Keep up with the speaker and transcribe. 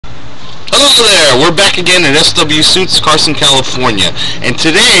Hello there, we're back again at SW Suits, Carson, California, and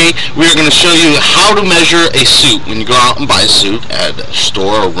today we are going to show you how to measure a suit when you go out and buy a suit at a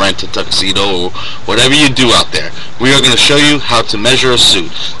store or rent a tuxedo or whatever you do out there. We are going to show you how to measure a suit.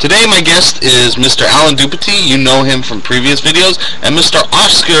 Today my guest is Mr. Alan Dupaty, you know him from previous videos, and Mr.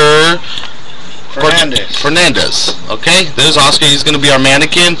 Oscar Fernandez. Okay, there's Oscar, he's going to be our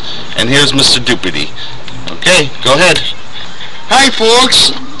mannequin, and here's Mr. Dupaty. Okay, go ahead. Hi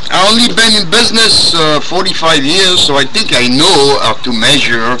folks, I only been in business 45 years, so I think I know how to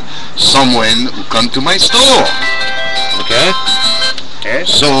measure someone who come to my store. Okay.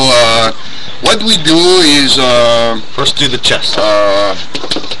 So what we do is First do the chest.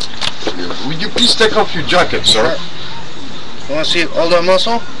 would you please take off your jacket, sir? You want to see all the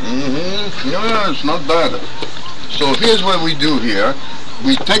muscle? Yeah, it's not bad. So here's what we do here.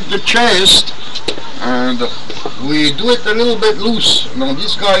 We take the chest and we do it a little bit loose. Now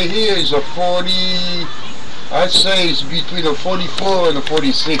this guy here is a 40, I'd say it's between a 44 and a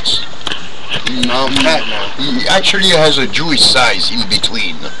 46. He actually has a Jewish size in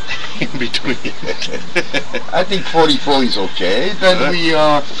between. In between. I think 44 is okay. Then we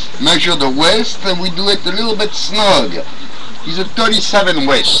measure the waist and we do it a little bit snug. He's a 37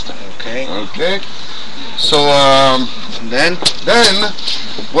 waist. Okay. Okay. So Then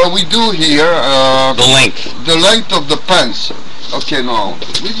what we do here, the length of the pants. Okay, now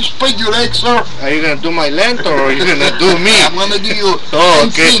will you spread your legs, sir? are you gonna do my length or are you gonna do me? I'm gonna do you. Oh,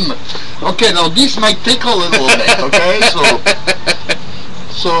 okay. Okay, now this might take a little bit. Okay,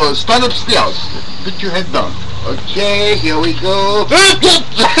 so stand up still. Put your head down. Okay, here we go.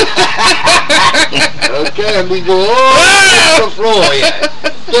 Okay, and we go all the floor. Yeah.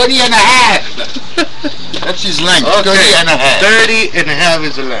 30 and a half. That's his length. Okay. 30 and a half. 30 and a half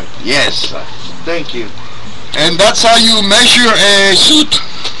is the length. Yes. Thank you. And that's how you measure a suit.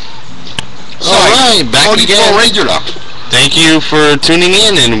 Alright, back 44 again. regular. Thank you for tuning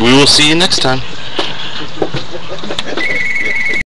in, and we will see you next time.